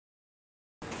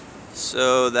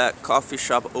So that coffee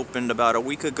shop opened about a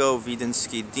week ago,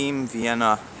 Wiedenski Dім,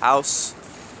 Vienna House.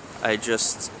 I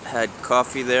just had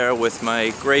coffee there with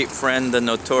my great friend, the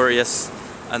notorious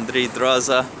Andrei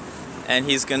Draza, and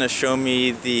he's gonna show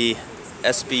me the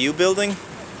SBU building.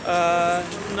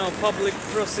 No, public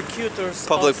prosecutor's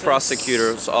Public office.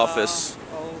 prosecutor's office.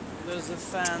 There's a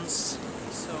fence,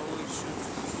 so we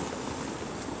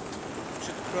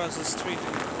should cross the street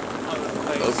in other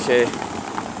place. Okay.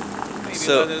 Maybe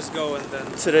So, let us go and then.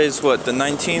 Today's what, the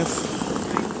 19th?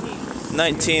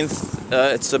 19th,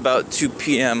 it's about 2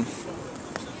 p.m.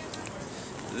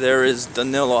 There is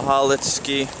Danilo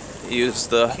Halych. He was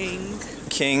the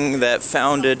king that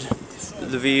founded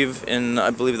Lviv in,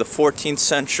 I believe, the 14th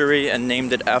century and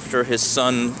named it after his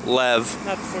son Lev.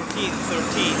 Not 14th,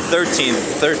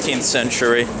 13th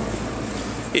century.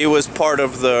 He was part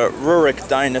of the Rurik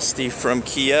dynasty from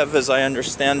Kiev, as I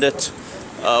understand it.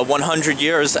 100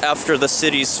 years after the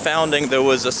city's founding, there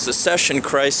was a secession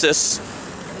crisis,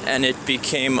 and it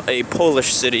became a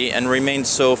Polish city and remained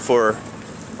so for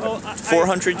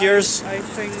 400 years. I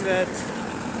think that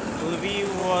Lviv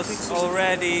was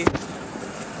already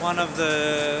one of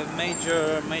the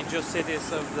major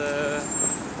cities of the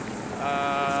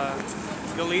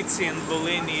Galician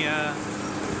Volhynia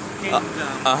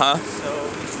kingdom. So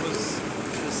it was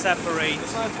a separate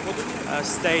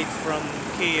state from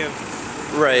Kiev.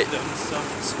 Right.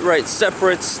 Right,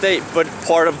 separate state, but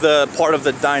part of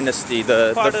the dynasty.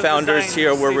 The founders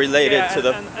here were related to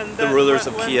the rulers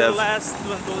of Kiev.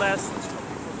 When the last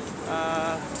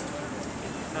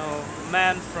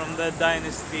man from that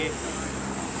dynasty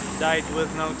died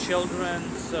with no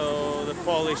children, so the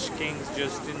Polish kings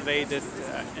just invaded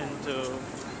into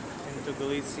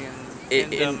Galician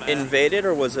kingdom. Invaded,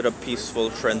 or was it a peaceful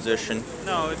transition?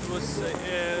 No, it was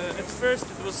at first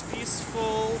it was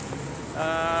peaceful.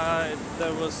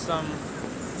 There was some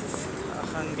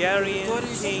Hungarian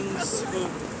kings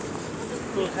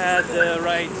who had the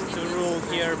right to rule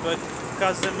here, but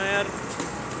Kazimierz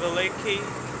Wielki,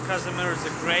 Kazimierz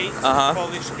the Great,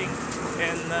 Polish king,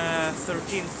 in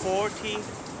 1340,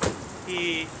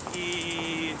 he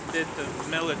did the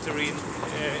military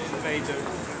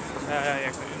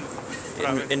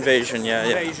invasion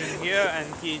here, and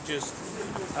he just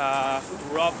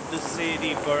robbed the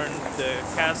city, burned the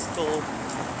castle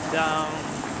down,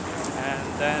 and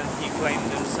then he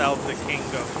claimed himself the king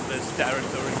of this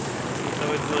territory.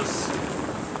 So it was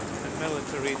a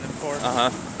military force,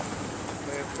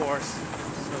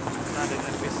 so not in a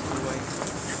peaceful way.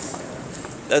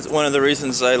 That's one of the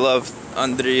reasons I love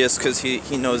Andreas, because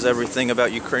he knows everything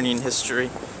about Ukrainian history,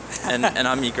 and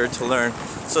I'm eager to learn.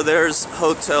 So there's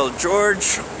Hotel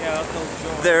George. Yeah, Hotel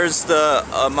George. There's the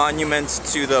monument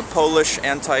to the Polish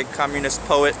anti-communist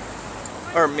poet,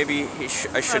 or maybe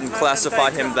I shouldn't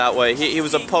classify him that way. He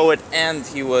was a poet and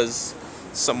he was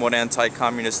somewhat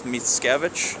anti-communist.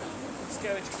 Mickiewicz.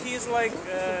 He's like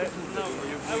no,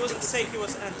 I wouldn't say he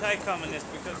was anti-communist,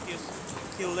 because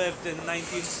he lived in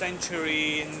 19th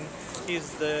century, and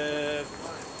he's the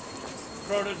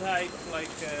prototype, like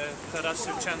Taras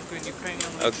Shevchenko in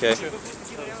Ukrainian literature. Okay. So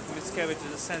Mickiewicz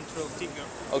is a central figure.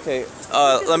 Okay,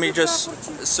 let me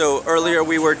just, so earlier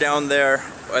we were down there,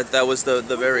 that was the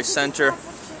very center,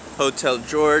 Hotel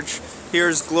George.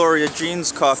 Here's Gloria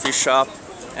Jean's coffee shop,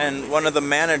 and one of the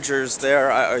managers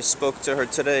there, I spoke to her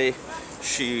today.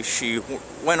 She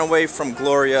went away from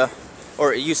Gloria,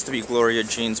 or it used to be Gloria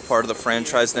Jean's, part of the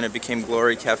franchise, then it became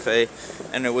Glory Cafe,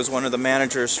 and it was one of the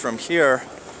managers from here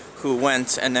who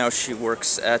went, and now she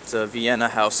works at the Vienna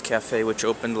House Cafe, which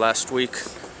opened last week.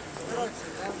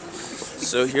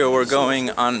 So here we're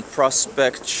going on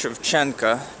Prospect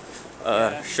Shevchenko,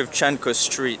 Shevchenko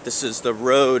Street. This is the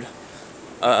road.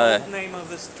 The name of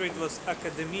the street was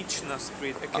Akademichna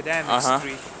Street, Academic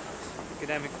Street,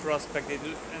 Academic Prospect,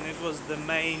 and it was the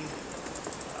main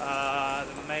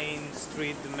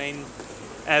street, the main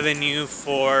avenue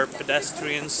for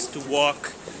pedestrians to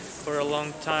walk for a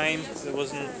long time. It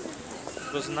was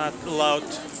not allowed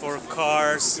for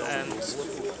cars and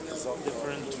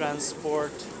different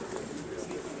transport,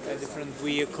 different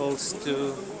vehicles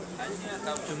to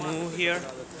move here.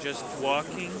 Just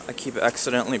walking. I keep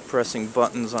accidentally pressing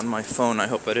buttons on my phone. I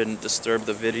hope I didn't disturb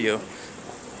the video.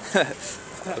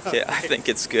 Okay, I think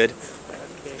it's good.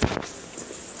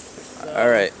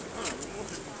 Alright.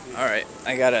 Alright,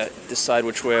 I gotta decide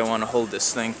which way I want to hold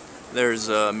this thing. There's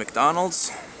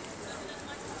McDonald's.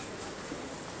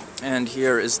 And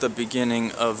here is the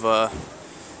beginning of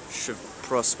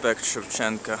Prospect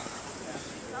Shevchenko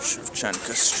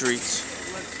Street.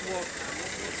 Let's walk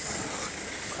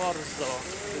Korzo,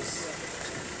 this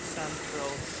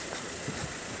central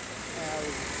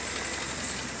alley.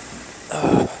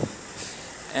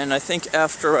 And I think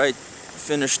after I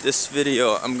finish this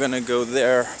video, I'm gonna go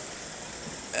there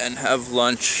and have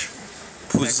lunch.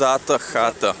 Puzata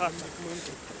Chata.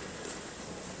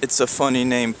 It's a funny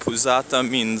name. Puzata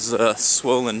means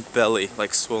swollen belly,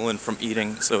 like swollen from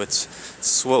eating, so it's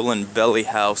swollen belly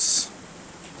house.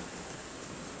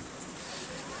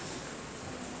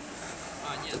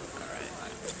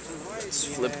 Let's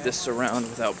flip this around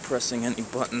without pressing any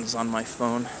buttons on my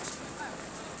phone.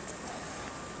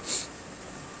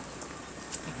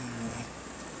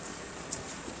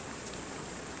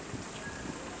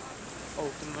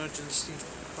 Emergency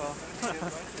call.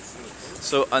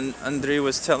 So Andrei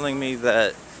was telling me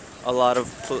that a lot of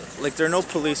there are no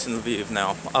police in Lviv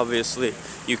now. Obviously,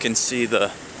 you can see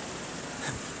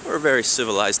we're very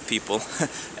civilized people.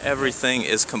 Everything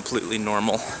is completely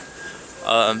normal.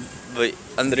 But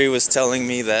Andrei was telling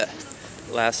me that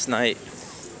last night.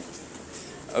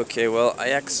 Okay, well,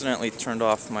 I accidentally turned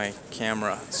off my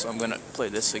camera, so I'm gonna play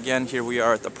this again. Here we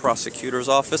are at the prosecutor's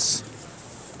office.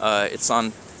 It's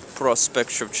on Prospect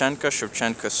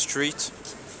Shevchenko Street.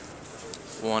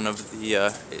 One of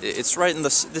the, it's right in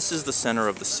this is the center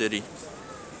of the city.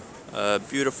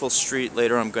 Beautiful street.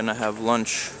 Later I'm gonna have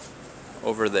lunch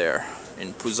over there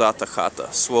in Puzata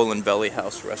Chata, Swollen Belly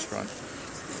House restaurant.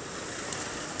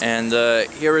 And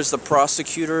here is the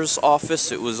prosecutor's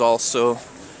office. It was also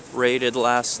raided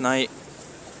last night.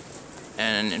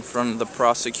 And in front of the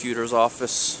prosecutor's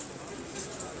office,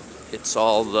 it's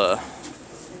all the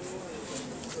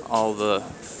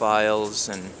files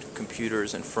and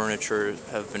computers and furniture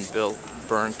have been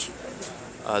burnt.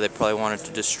 They probably wanted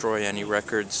to destroy any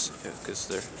records because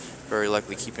they're very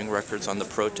likely keeping records on the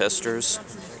protesters.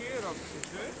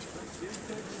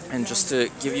 And just to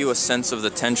give you a sense of the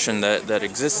tension that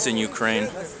exists in Ukraine,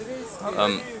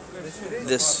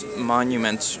 this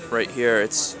monument right here,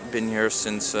 it's been here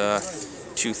since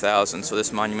 2000, so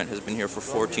this monument has been here for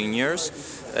 14 years.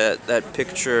 That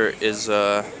picture is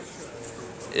of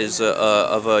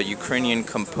a Ukrainian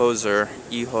composer,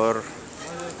 Ihor,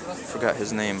 forgot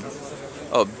his name.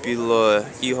 Oh,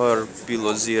 Ihor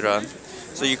Bilozira.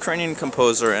 So Ukrainian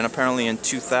composer, and apparently in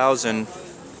 2000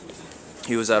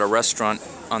 he was at a restaurant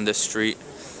on this street,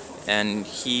 and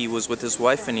he was with his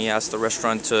wife, and he asked the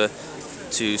restaurant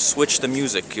to switch the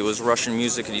music. It was Russian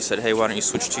music, and he said, "Hey, why don't you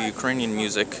switch to Ukrainian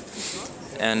music?"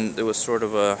 And there was sort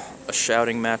of a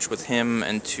shouting match with him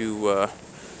and two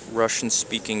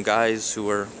Russian-speaking guys who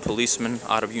were policemen,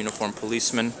 out-of-uniform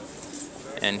policemen,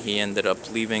 and he ended up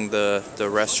leaving the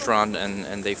restaurant,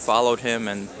 and they followed him,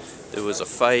 and there was a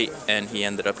fight, and he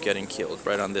ended up getting killed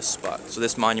right on this spot. So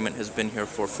this monument has been here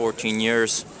for 14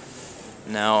 years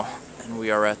now, and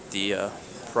we are at the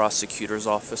prosecutor's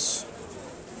office.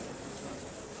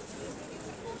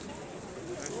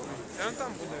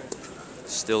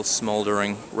 Still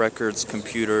smoldering records,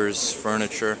 computers,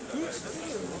 furniture,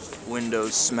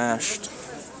 windows smashed.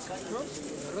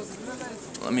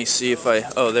 Let me see if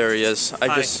oh, there he is.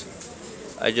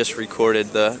 I just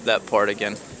recorded that part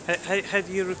again. Had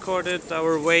you recorded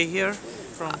our way here?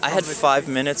 I had 5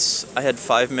 minutes. I had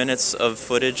 5 minutes of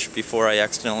footage before I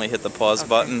accidentally hit the pause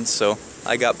button, so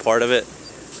I got part of it.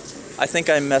 I think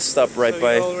I messed up right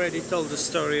by. You already told the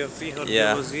story of Ihor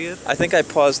Bilozir. I think I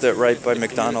paused it right by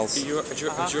McDonald's. Are you a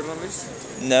journalist?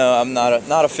 No, I'm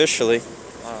not officially.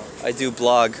 I do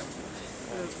blog.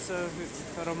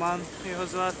 Роман його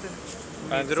звати.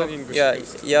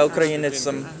 Я українець,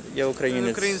 я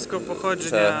українець. Українського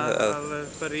походження, але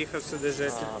переїхав сюди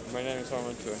жити. My name is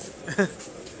Roman too.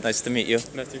 Nice to meet you.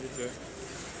 Nice to meet you.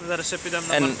 Зараз ще підемо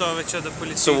на Мартовича до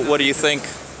поліції. So what do you think?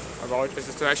 About the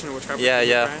situation which happened in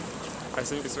Ukraine? I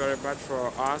think it's very bad for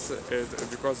us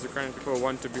because Ukrainian people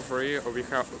want to be free, or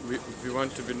we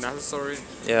want to be necessary.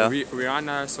 Yeah. We are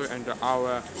necessary, and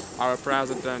our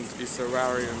president is a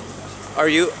very.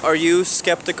 Are you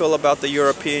skeptical about the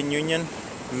European Union?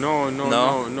 No.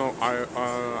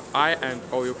 I and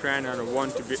all Ukrainians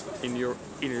want to be in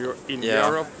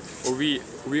Europe.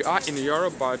 We are in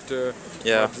Europe, but the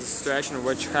situation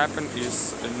which happened is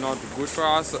not good for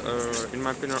us. In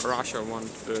my opinion, Russia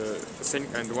wants think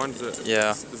and wants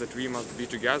that we must be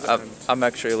together. I'm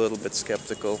actually a little bit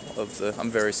skeptical of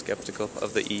I'm very skeptical of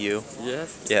the EU. Yes.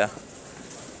 Yeah.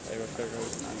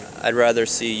 I'd rather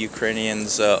see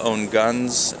Ukrainians own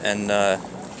guns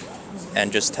and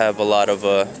just have a lot of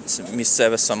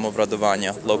місцеве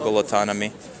самоврядування, local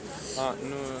autonomy.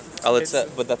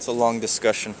 But that's a long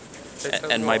discussion,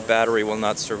 and my battery will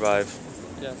not survive.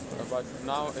 Yes, but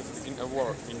now it's in a war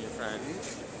in Ukraine.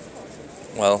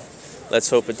 Well, let's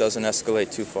hope it doesn't escalate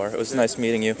too far. It was nice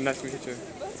meeting you. Nice to meet you too.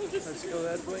 Let's go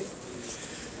that way.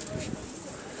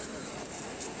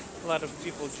 a lot of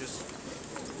people just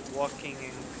walking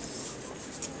and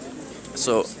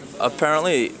So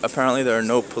apparently there are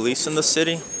no police in the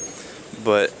city,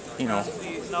 but you know,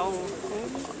 no,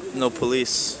 no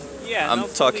police. yeah, I'm no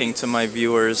talking to my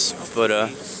viewers, but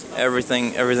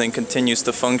everything continues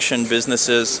to function.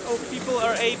 Businesses. Oh, people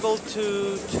are able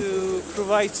to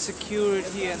provide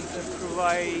security and to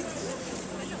provide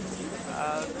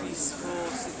peaceful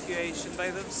situation by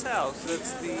themselves.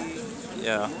 That's the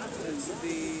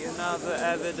another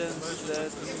evidence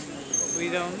that we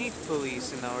don't need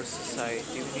police in our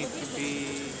society.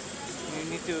 We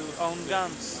need to own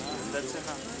guns. And that's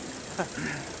enough.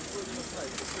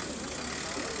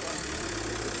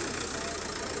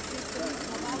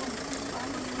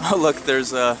 Oh look,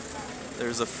 there's a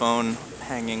phone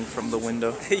hanging from the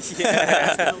window.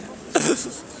 Yeah.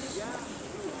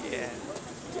 Yeah.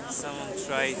 Someone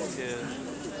tried to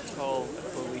call the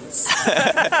police.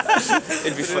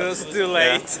 It'd be But fun. it was too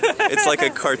late. Yeah. It's like a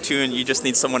cartoon. You just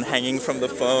need someone hanging from the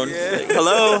phone. Like,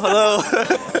 hello, hello.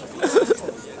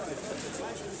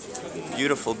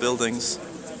 Beautiful buildings.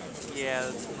 Yeah,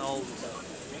 it's an old.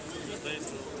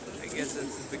 I guess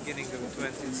it's the beginning of the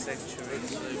 20th century.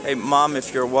 Hey, Mom,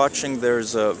 if you're watching,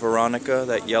 there's Veronica,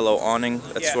 that yellow awning.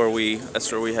 That's Yeah. where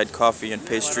we had coffee and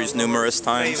pastries numerous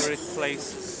times. Favorite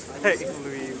places in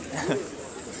Lviv.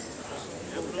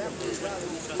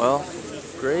 Well,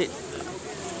 great.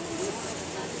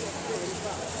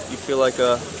 You feel like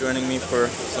joining me for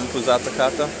some puzata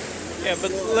kata? Yeah,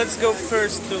 but let's go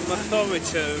first to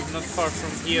Machnovich, not far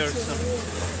from here,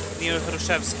 near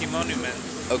Hrushevsky Monument.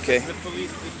 Okay. The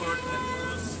police department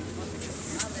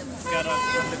got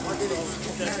under control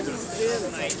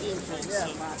tonight.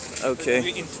 Okay.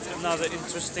 Another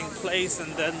interesting place,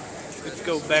 and then we'd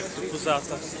go back to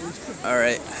Puzata. All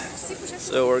right.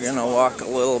 So we're gonna walk a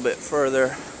little bit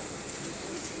further.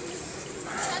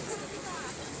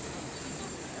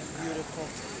 Beautiful.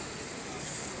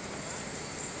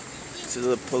 To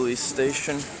the police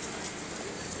station.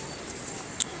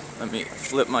 Let me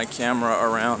flip my camera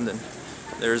around, and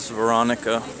there's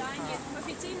Veronica,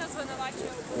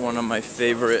 one of my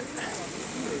favorite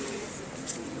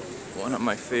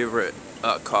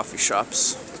coffee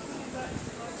shops.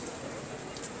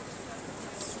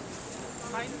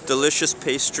 Delicious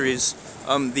pastries.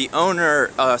 The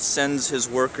owner sends his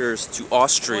workers to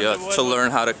Austria to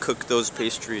learn how to cook those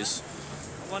pastries.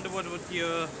 I wonder what would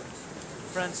your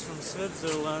friends from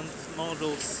Switzerland,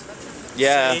 models,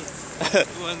 Yeah. say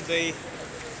when they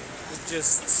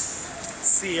just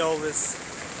see all this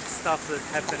stuff that's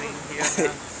happening here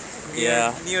now.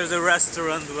 Yeah. Near the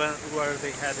restaurant where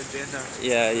they had a dinner.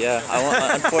 Yeah.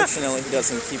 Unfortunately, he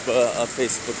doesn't keep a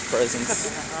Facebook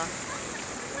presence.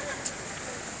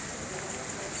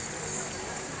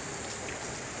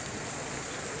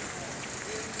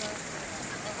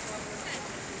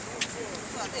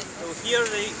 So here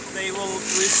they will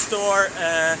restore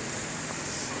a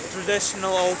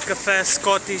traditional old cafe,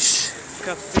 Scottish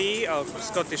cafe or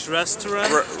Scottish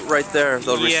restaurant. Right there,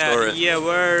 they'll restore it. Yeah,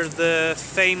 where the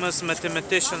famous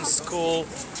mathematician school,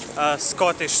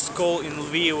 Scottish school in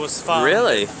Lviv was founded.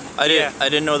 Really? I Yeah.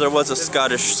 didn't know there was a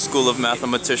Scottish school of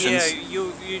mathematicians. Yeah,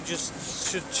 you just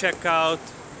should check out.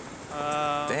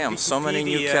 Damn, so many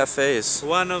new Wikipedia. cafes.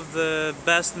 One of the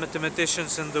best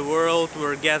mathematicians in the world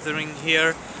were gathering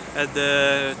here at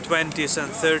the 20s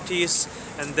and 30s,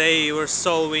 and they were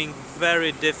solving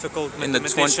very difficult In the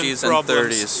mathematician 20s problems.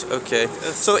 and 30s, okay.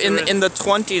 So in the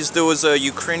 20s there was a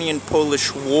Ukrainian-Polish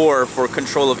war for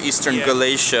control of Eastern Yeah.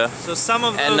 Galicia, So some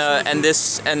of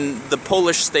those and the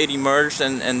Polish state emerged,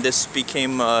 and this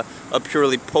became a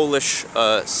purely Polish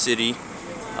city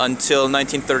until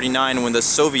 1939 when the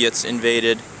Soviets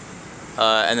invaded,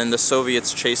 and then the Soviets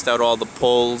chased out all the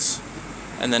Poles,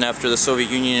 and then after the Soviet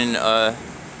Union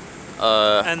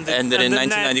ended in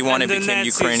 1991, it became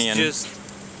Ukrainian. Just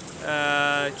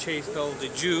chased all the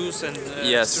Jews and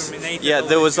Yes. exterminated. Yeah, all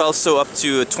there the was also up to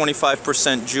a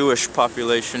 25% Jewish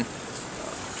population.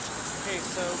 Okay,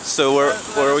 So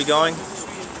where are we going?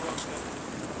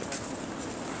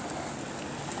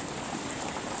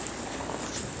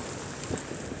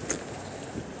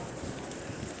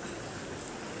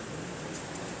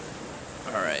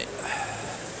 All right.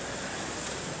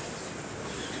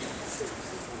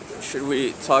 Should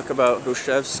we talk about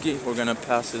Hrushevsky? We're gonna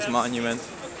pass his monument.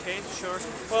 Okay, sure.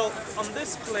 Well, on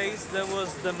this place there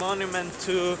was the monument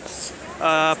to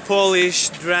Polish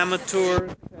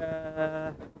dramaturg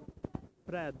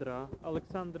Fredra,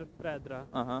 Alexander Fredra.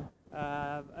 Uh-huh.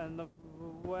 And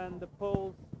when the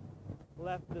Poles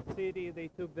left the city, they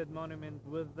took that monument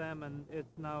with them, and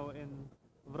it's now in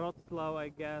Wrocław, I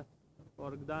guess,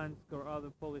 or Gdansk or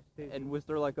other Polish cities. And was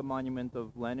there like a monument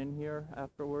of Lenin here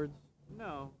afterwards?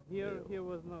 No, here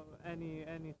was no any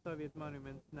Soviet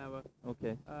monuments, never.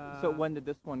 Okay. So when did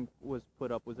this one was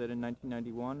put up? Was it in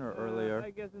 1991 or earlier?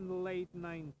 I guess in the late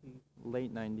 90s.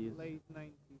 Late 90s. Late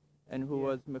 90s. And who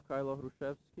was Mikhailo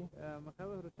Hrushevsky?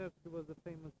 Mikhailo Hrushevsky was a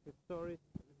famous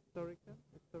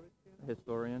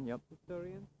historian. Yep.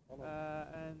 Historian.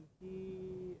 And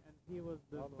he was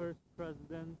the first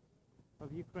president of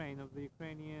Ukraine, of the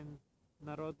Ukrainian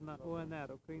Narodna UNR,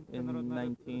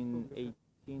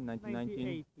 in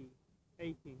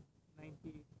 1918.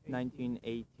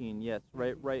 1918, yes,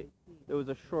 right. It was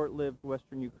a short-lived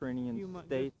Western Ukrainian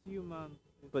state, few months.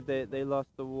 But they lost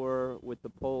the war with the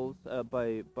Poles,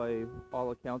 by all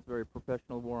accounts, very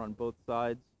professional war on both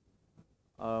sides.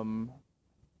 And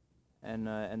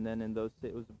then in those,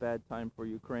 it was a bad time for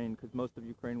Ukraine because most of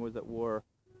Ukraine was at war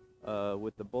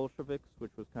with the Bolsheviks,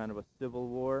 which was kind of a civil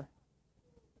war.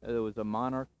 There was a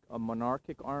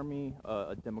monarchic army,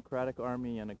 a democratic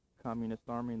army, and a communist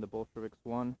army, and the Bolsheviks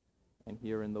won. And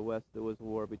here in the West, there was a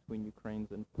war between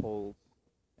Ukrainians and Poles,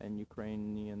 and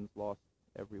Ukrainians lost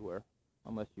everywhere,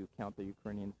 unless you count the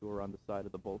Ukrainians who were on the side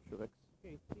of the Bolsheviks.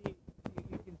 Okay,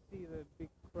 you can see the big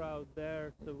crowd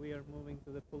there, so we are moving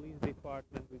to the police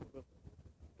department, which was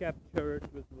captured,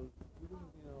 which was,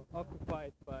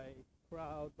 occupied by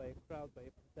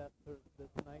protesters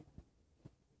this night.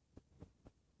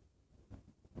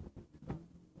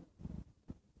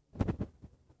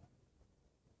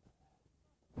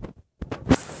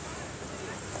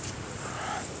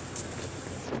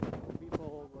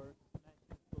 People were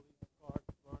smashing police cars,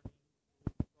 burning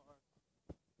police cars,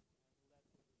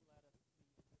 and let us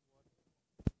see what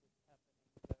is happening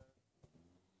there for the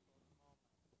moment.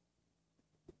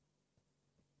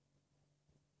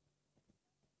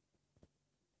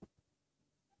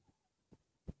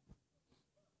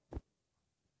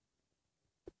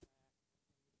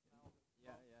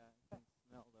 Yeah, I can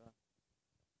smell the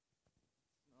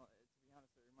smell. To be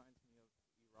honest, it reminds me of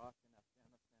Iraq and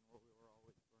Afghanistan, where we were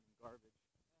always burning garbage.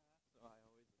 So I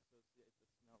always associate the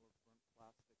smell of burnt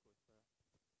plastic with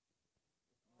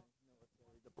my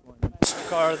military deployment.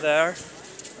 Car there.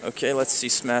 Okay, let's see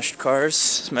smashed cars.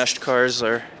 Smashed cars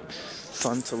are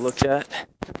fun to look at.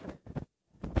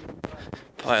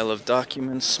 Pile of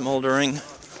documents smoldering.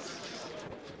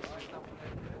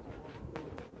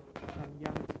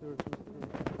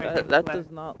 That does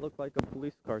not look like a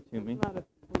police car to me. It's not a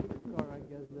police car, I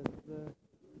guess. That's the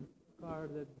car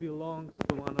that belongs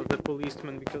to one of the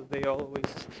policemen because they always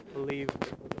leave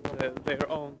their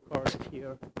own cars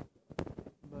here.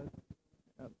 But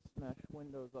smashed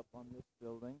windows up on this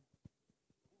building.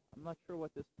 I'm not sure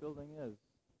what this building is.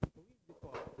 police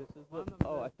department. This is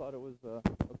I thought it was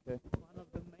okay. One of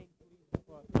the main police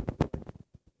departments.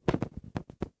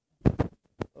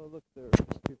 Oh look,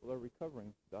 people are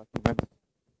recovering documents.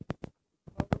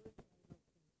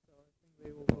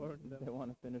 They will burn them. They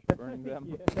want to finish burning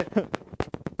them. Yeah.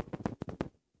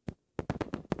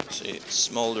 See, it's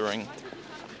smoldering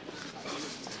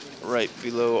right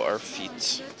below our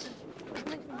feet.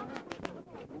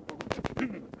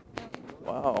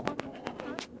 Wow.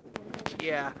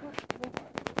 Yeah.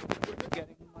 It's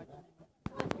getting much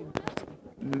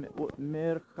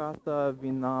Merchata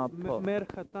vina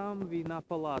Merchatam vina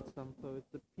palatsam. So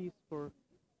it's a peace for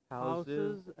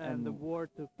houses and the war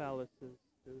to palaces.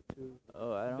 To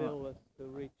villas, to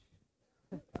rich.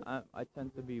 I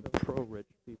tend to be pro-rich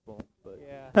people, but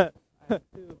yeah, I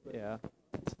too. But yeah,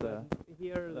 it's the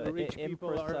here the rich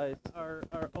people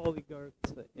are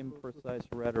oligarchs. The imprecise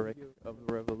rhetoric of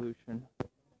the revolution.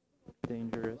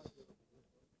 Dangerous.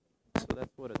 So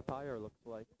that's what a tire looks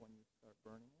like when you start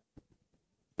burning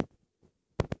it.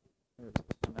 There's a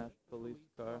smashed police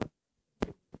car.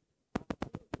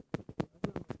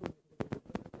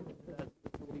 That's the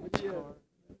police car.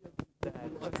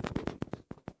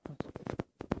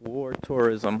 War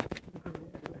tourism.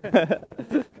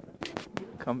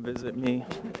 Come visit me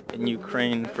in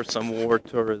Ukraine for some war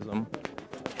tourism.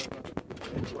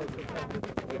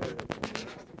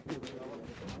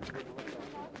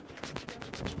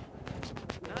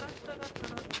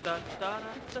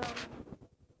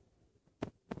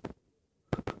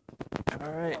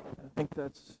 All right, I think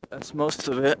that's most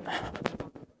of it.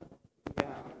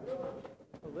 Yeah.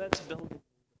 So let's build it.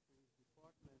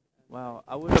 Wow,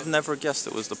 I would have never guessed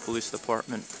it was the police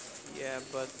department. Yeah,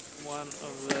 but one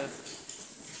of the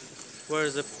where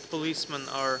the policemen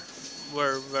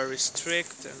were very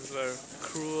strict and were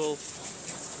cruel.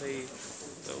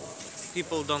 So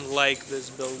people don't like this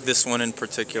building. This one in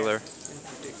particular. Yeah, in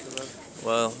particular.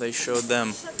 Well, they showed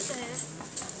them.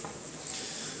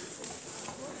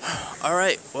 All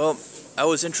right, well, That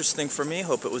was interesting for me.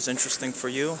 Hope it was interesting for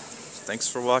you. Thanks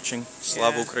for watching.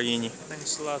 Slava Ukraini.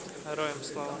 Thanks a lot. Героям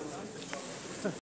слава.